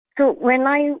So when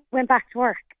I went back to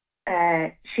work,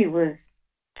 she was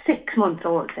 6 months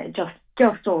old, so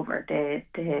just over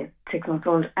the 6 months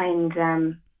old,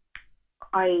 and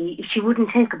I she wouldn't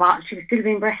take a bottle. She was still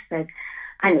being breastfed,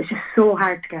 and it was just so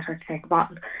hard to get her to take a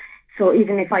bottle. So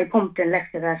even if I pumped and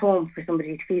left it at home for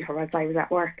somebody to feed her while I was at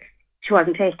work, she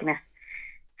wasn't taking it.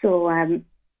 So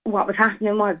what was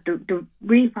happening was the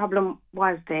real problem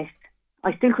was that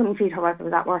I still couldn't feed her while I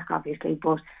was at work, obviously,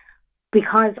 but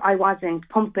because I wasn't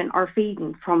pumping or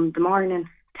feeding from the morning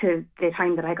to the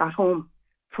time that I got home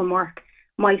from work,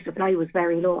 my supply was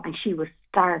very low and she was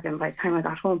starving by the time I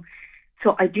got home.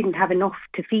 So I didn't have enough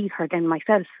to feed her then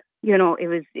myself. It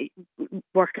was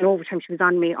working overtime. She was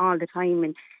on me all the time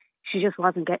and she just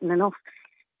wasn't getting enough.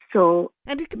 So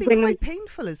and it can be quite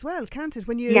painful as well, can't it?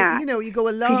 When you you go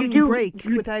a long break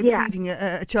without feeding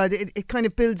a child, it kind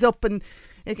of builds up and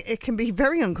it can be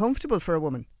very uncomfortable for a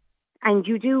woman. And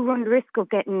you do run the risk of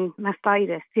getting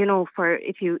mastitis, for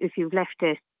if you've left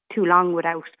it too long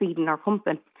without feeding or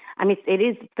pumping, and it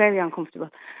is very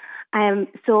uncomfortable.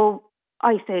 So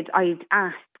I said I'd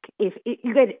ask if we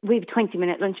have a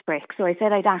 20-minute lunch break. So I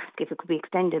said I'd ask if it could be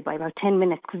extended by about 10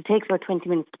 minutes because it takes about 20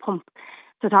 minutes to pump.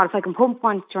 So I thought if I can pump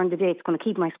once during the day, it's going to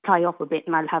keep my supply up a bit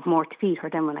and I'll have more to feed her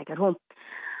then when I get home.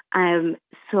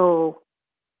 So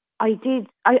I did.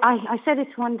 I said it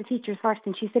to one of the teachers first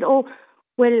and she said, oh,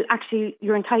 well, actually,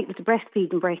 you're entitled to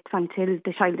breastfeeding breaks until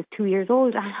the child is 2 years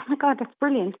old. And, oh my God, that's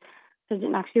brilliant. So I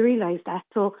didn't actually realise that.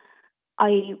 So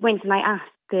I went and I asked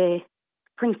the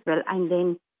principal and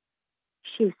then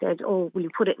she said, oh, will you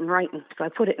put it in writing? So I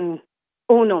put it in,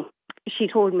 oh no. She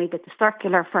told me that the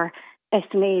circular for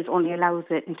SNAs only allows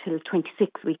it until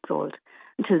 26 weeks old,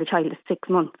 until the child is 6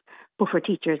 months. But for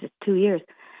teachers, it's 2 years.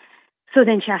 So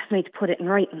then she asked me to put it in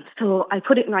writing. So I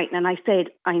put it in writing and I said,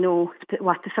 I know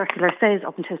what the circular says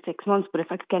up until 6 months, but if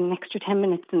I could get an extra 10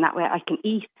 minutes in that way, I can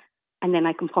eat and then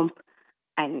I can pump.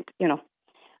 And,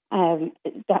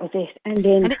 that was it. And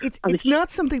then it's not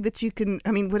something that you can,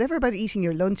 whatever about eating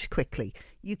your lunch quickly,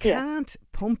 you can't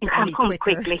pump any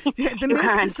quicker. The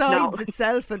milk decides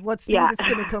itself at what speed it's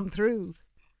going to come through.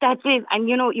 That's it. And,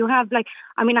 you have I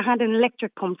had an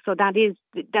electric pump, so that's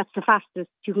the fastest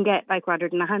you can get, rather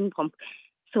than a hand pump.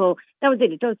 So that was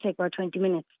it. It does take about 20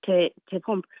 minutes to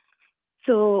pump.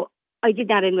 So I did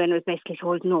that and when I was basically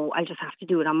told, no, I just have to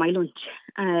do it on my lunch.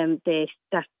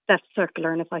 That's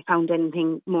circular. And if I found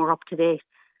anything more up to date,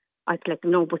 I'd let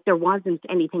them know. But there wasn't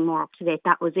anything more up to date.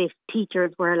 That was it.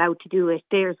 Teachers were allowed to do it.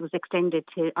 Theirs was extended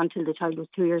to until the child was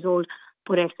 2 years old.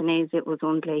 But SNAs, it was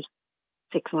only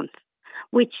 6 months.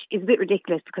 Which is a bit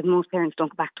ridiculous because most parents don't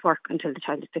go back to work until the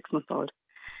child is 6 months old.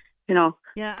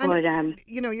 Yeah, and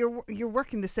you're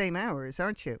working the same hours,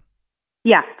 aren't you?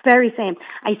 Yeah, very same.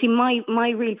 I see. My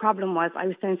real problem was I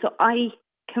was saying so I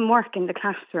can work in the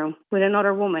classroom with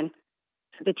another woman.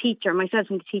 So the teacher, myself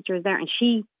and the teacher is there, and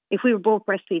if we were both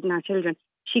breastfeeding our children,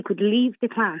 she could leave the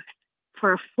class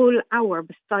for a full hour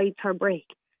besides her break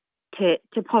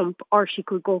to pump, or she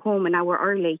could go home an hour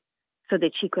early so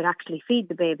that she could actually feed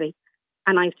the baby.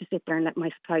 And I have to sit there and let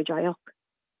my supply dry up.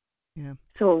 Yeah.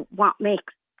 So what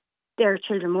makes their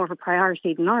children more of a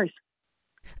priority than ours?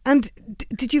 And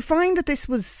did you find that this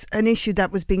was an issue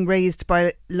that was being raised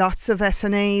by lots of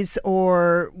SNAs,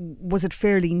 or was it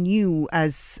fairly new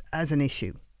as an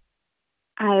issue?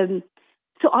 So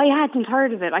I hadn't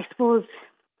heard of it. I suppose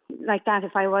like that,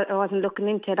 if I wasn't looking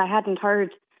into it, I hadn't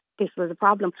heard this was a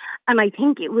problem. And I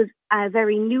think it was a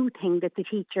very new thing that the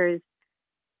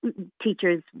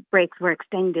teachers' breaks were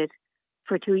extended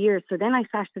for 2 years. So then I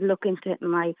started to look into it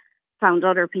and I found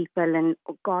other people and,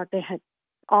 oh God, they had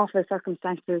awful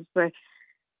circumstances where,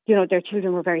 their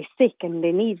children were very sick and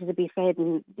they needed to be fed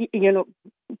and,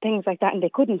 things like that, and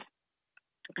they couldn't.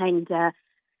 And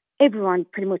everyone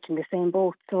pretty much in the same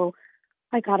boat. So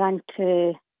I got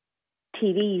onto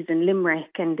TVs in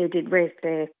Limerick and they did raise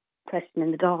the question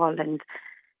in the Dáil, and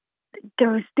there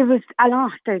was a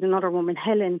lot. There's another woman,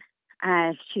 Helen,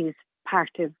 she's part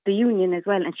of the union as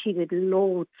well, and she did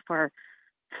loads for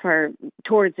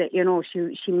towards it.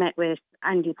 She met with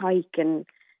Andy Pike and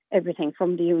everything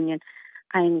from the union,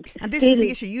 and this was the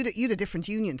issue. You'd a different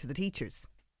union to the teachers.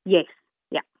 Yes,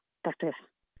 yeah, that's it.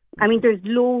 There's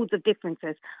loads of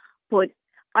differences, but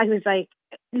I was like,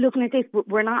 looking at this,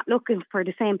 we're not looking for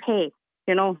the same pay.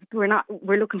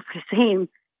 We're looking for the same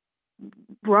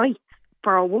rights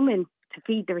for a woman to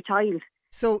feed their child.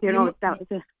 So that was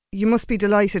it. You must be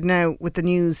delighted now with the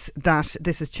news that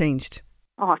this has changed.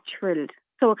 Oh, thrilled.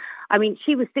 So,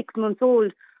 she was 6 months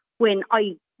old when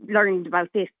I learned about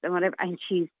this and whatever, and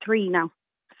she's 3 now.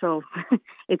 So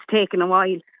it's taken a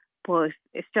while, but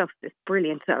it's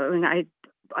brilliant. So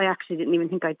I actually didn't even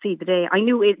think I'd see the day. I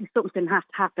knew something has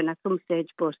to happen at some stage,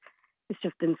 but it's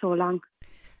just been so long.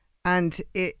 And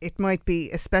it might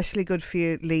be especially good for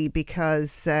you, Lee,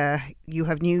 because you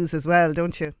have news as well,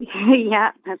 don't you?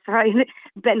 Yeah, that's right.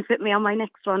 Benefit me on my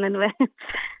next one anyway.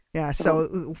 Yeah,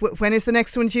 so when is the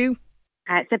next one due?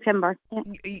 September.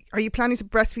 Yeah. Are you planning to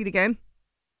breastfeed again?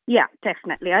 Yeah,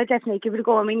 definitely. I'll definitely give it a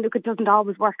go. I mean, look, it doesn't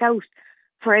always work out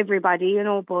for everybody, you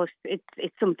know, but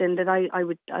it's something that I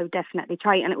would definitely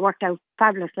try, and it worked out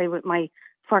fabulously with my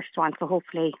first one, so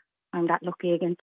hopefully I'm that lucky again.